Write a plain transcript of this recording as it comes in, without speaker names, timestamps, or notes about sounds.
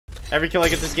Every kill I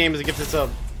get this game is a gifted sub.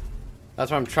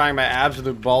 That's why I'm trying my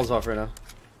absolute balls off right now.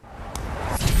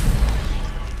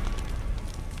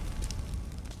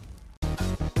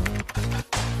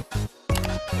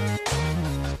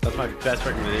 That's my best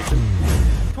recommendation.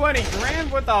 20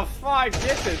 grand with the 5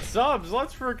 gifted subs.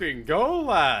 Let's freaking go,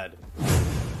 lad.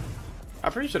 I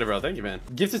appreciate it, bro. Thank you, man.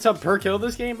 Gifted sub per kill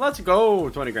this game. Let's go.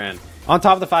 20 grand. On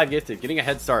top of the 5 gifted. Getting a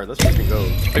head start. Let's freaking go.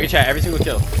 Okay, chat. Every single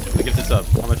kill. The gifted sub.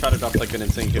 I'm gonna try to drop like an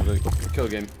insane kill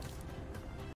game.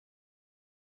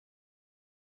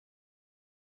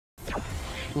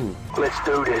 Let's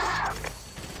do this.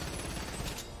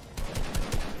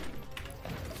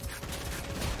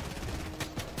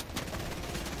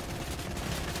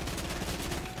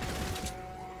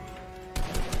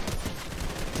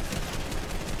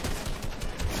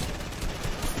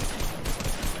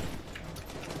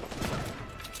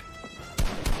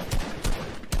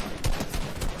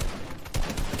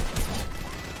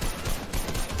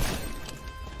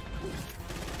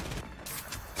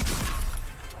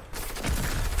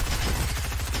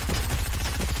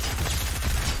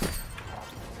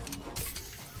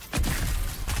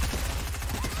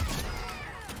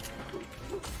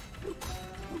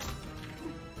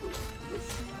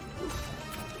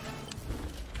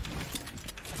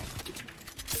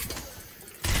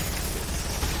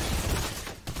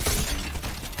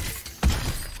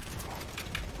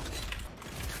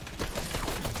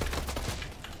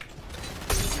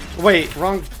 Wait,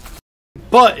 wrong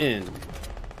button.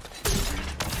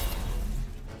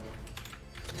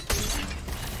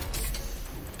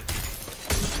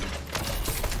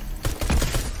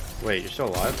 Wait, you're still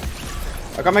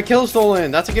alive? I got my kill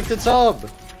stolen. That's a gifted sub.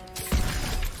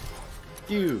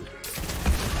 You.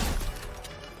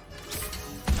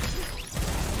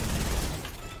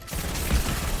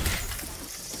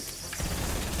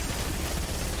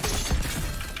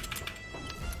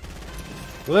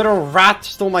 Little rat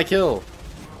stole my kill.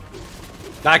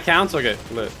 That counts? Okay,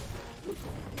 lit.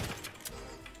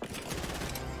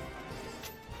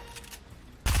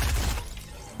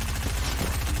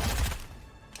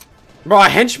 Bro, a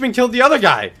henchman killed the other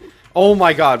guy. Oh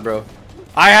my god, bro.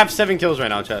 I have 7 kills right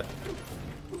now, chat.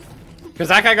 Because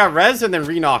that guy got rezzed and then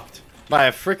re-knocked by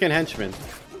a freaking henchman.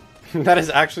 That is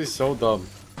actually so dumb.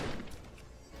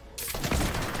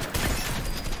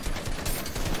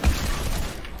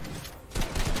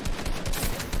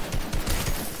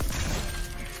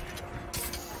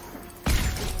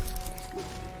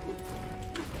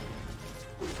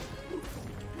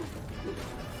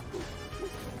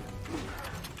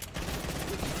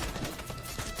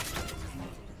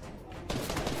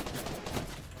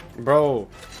 Bro,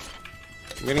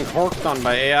 I'm getting corked on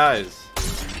by AIs.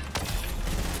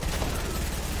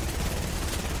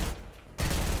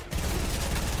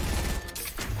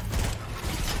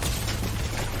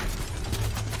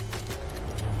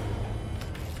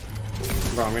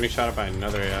 Bro, I'm getting shot at by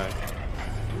another AI.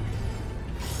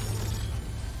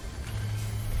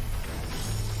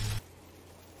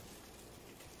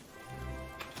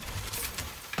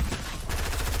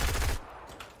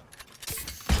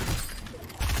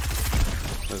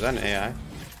 Was that an AI?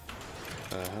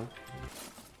 Hell?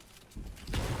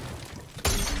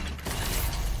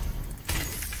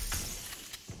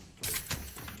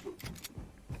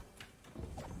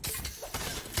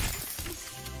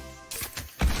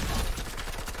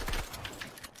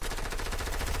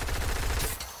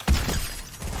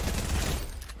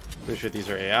 Pretty sure these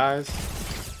are AIs.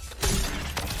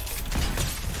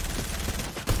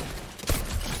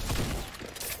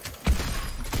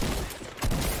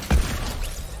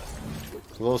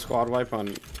 Little squad wipe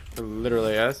on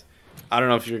literally AIs. I don't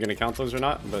know if you're gonna count those or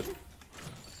not, but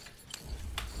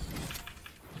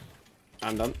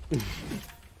I'm done.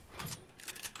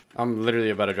 I'm literally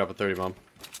about to drop a 30 bomb.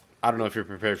 I don't know if you're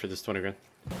prepared for this 20 grand.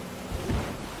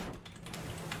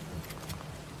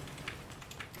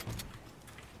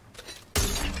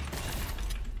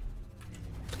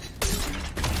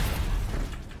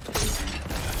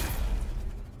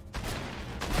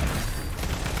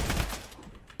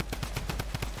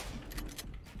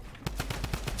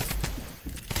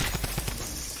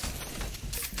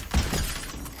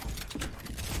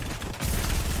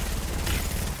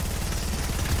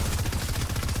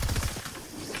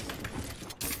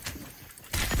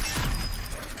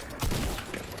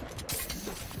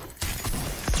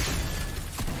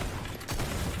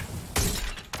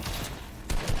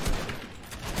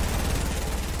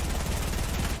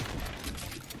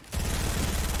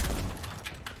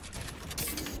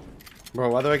 Bro,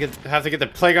 why do I have to get the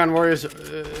Playground Warriors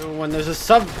when there's a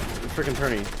sub freaking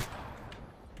turning?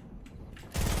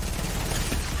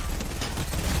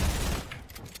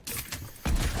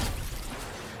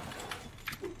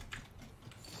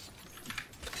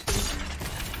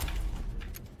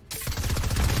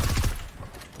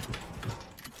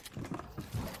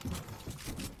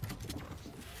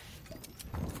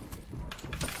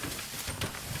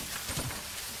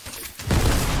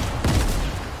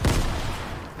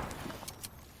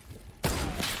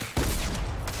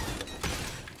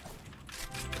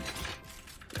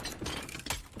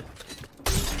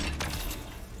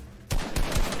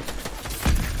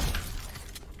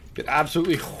 Get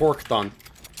absolutely horked on.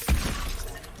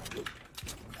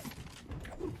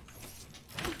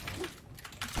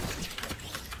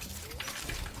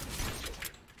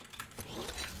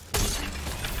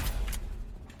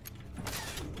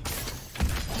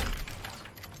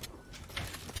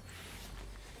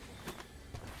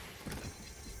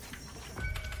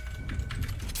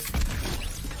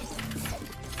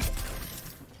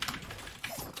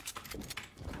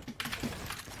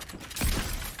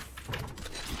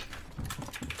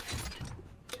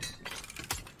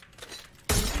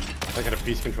 I gotta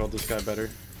piece control this guy better.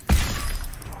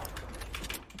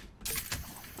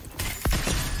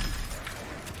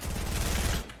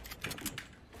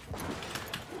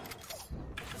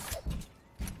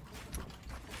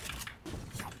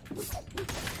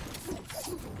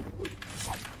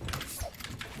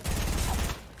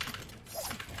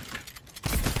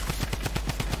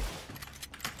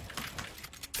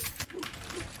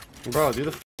 Bro, do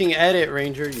the fucking edit,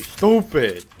 Ranger, you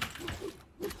stupid.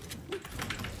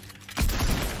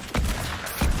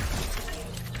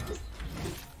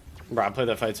 Bro, I played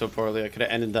that fight so poorly. I could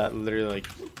have ended that literally like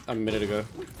a minute ago.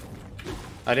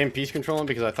 I didn't piece control him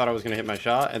because I thought I was going to hit my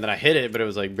shot, and then I hit it, but it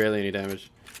was like barely any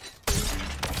damage.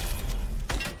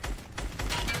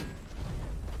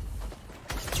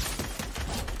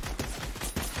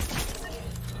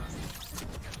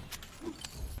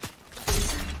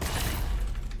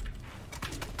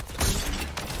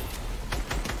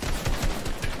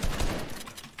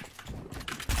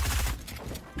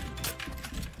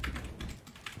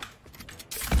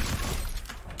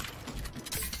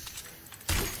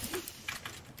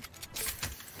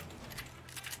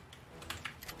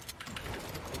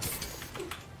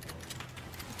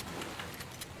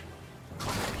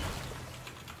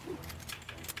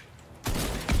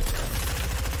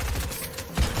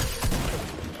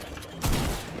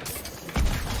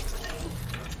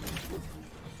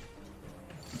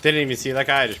 Didn't even see that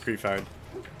guy, I just pre-fired.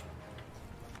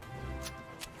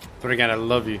 But again, I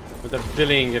love you. With a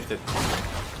billion gifted.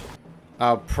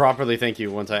 I'll properly thank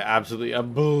you once I absolutely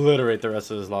obliterate the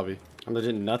rest of this lobby. I'm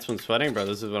legit nuts when sweating, bro.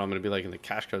 This is what I'm going to be like in the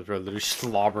cash cups, bro. Literally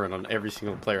slobbering on every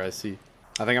single player I see.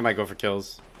 I think I might go for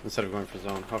kills instead of going for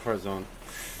zone. How far is zone?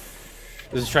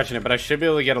 This is stretching it, but I should be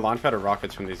able to get a launch pad or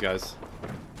rockets from these guys.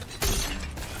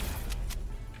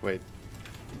 Wait.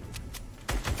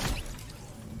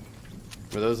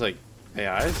 Were those like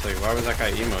AIs? Like, why was that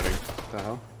guy emoting? What the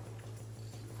hell?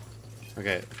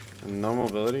 Okay, no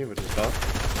mobility, which is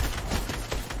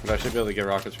tough. But I should be able to get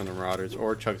rockets from the Marauders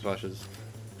or chug splashes.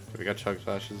 We got chug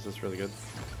splashes, that's really good.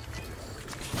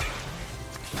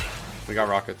 We got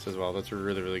rockets as well, that's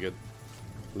really, really good.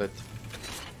 Lit.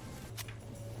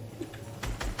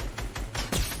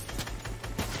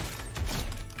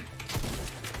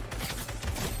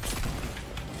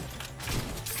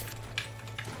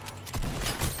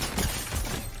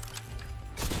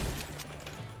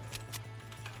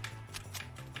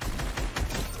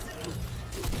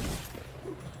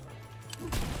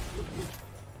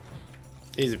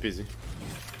 Easy peasy.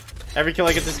 Every kill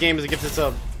I get this game is a gifted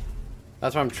sub.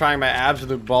 That's why I'm trying my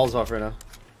absolute balls off right now.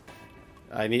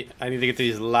 I need to get to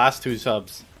these last 2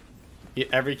 subs.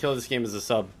 Every kill of this game is a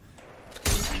sub.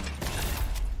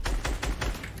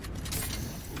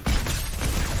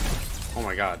 Oh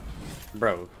my god.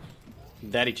 Bro.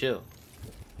 Daddy chill.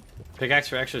 Pickaxe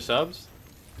for extra subs?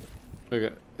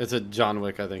 Okay. It's a John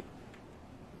Wick, I think.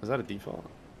 Is that a default?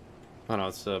 Oh no,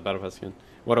 it's a Battle Pass skin.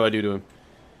 What do I do to him?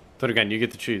 But again, you get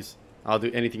to choose. I'll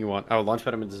do anything you want. I will launch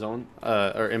pad him into zone,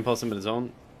 or impulse him into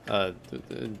zone.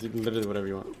 Literally whatever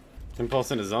you want.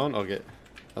 Impulse into zone. Okay,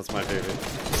 that's my favorite.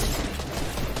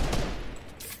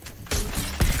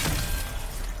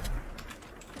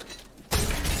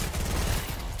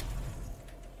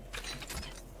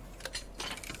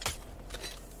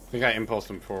 I think I impulsed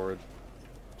him forward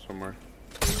somewhere.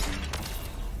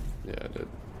 Yeah, I did.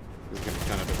 He's gonna be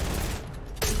kind of different.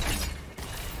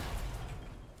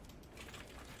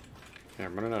 Yeah,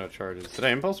 I'm running out of charges. Did I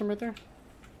impulse him right there?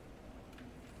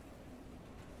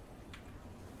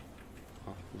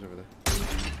 Oh, he's over there.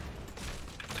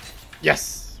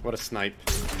 Yes! What a snipe.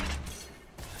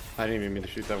 I didn't even mean to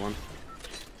shoot that one.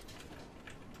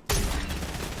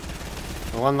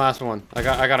 One last one. I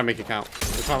gotta make it count.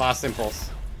 It's my last impulse.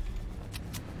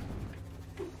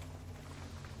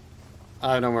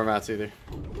 I have no more mats either.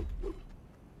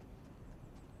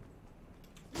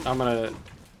 I'm gonna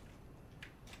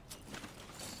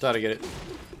try to get it.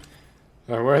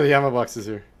 Alright, where are the ammo boxes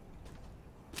here?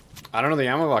 I don't know the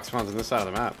ammo box spawns on this side of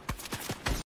the map.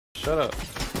 Shut up.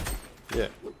 Yeah.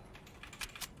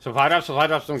 Supply drops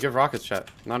don't give rockets, chat.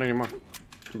 Not anymore.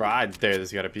 Bro, I dare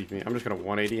this guy to peek me. I'm just gonna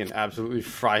 180 and absolutely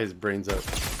fry his brains up.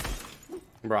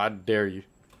 Bro, I dare you.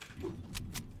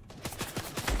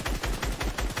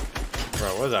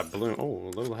 Bro, what is that balloon? Oh,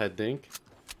 a little head dink.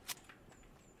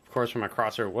 Of course, when my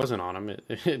crosshair wasn't on him,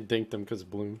 it dinked him because of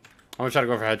balloon. I'm gonna try to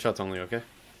go for headshots only, okay?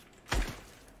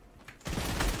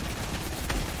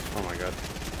 Oh my god.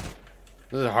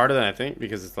 This is harder than I think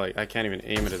because it's like I can't even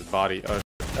aim at his body. Oh,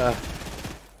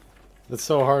 that's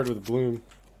so hard with bloom.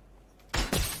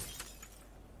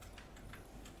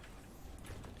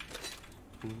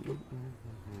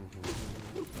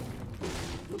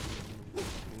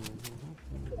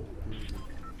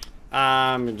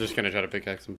 I'm just gonna try to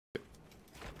pickaxe him.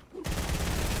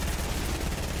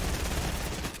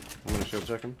 I'm gonna shield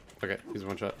check him. Okay, he's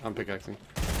one shot. I'm pickaxing.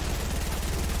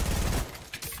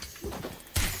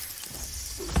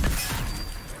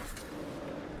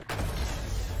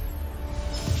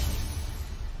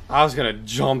 I was gonna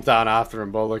jump down after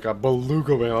him, but like a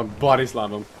beluga whale and body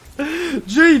slam him.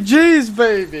 GG's,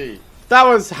 baby! That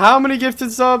was how many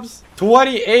gifted subs?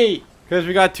 28! Because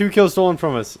we got 2 kills stolen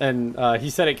from us, and he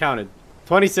said it counted.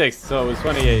 26, so it was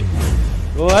 28.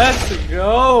 Let's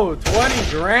go!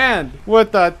 20 grand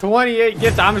with a 28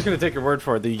 gift. I'm just gonna take your word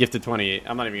for it that you gifted 28.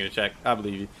 I'm not even gonna check. I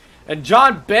believe you. And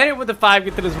John Bennett with the 5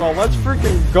 gifted as well. Let's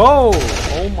freaking go!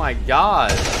 Oh my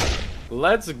god.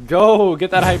 Let's go!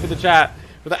 Get that hype in the chat.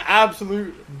 For the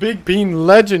absolute Big Bean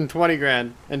legend 20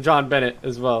 grand. And John Bennett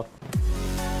as well.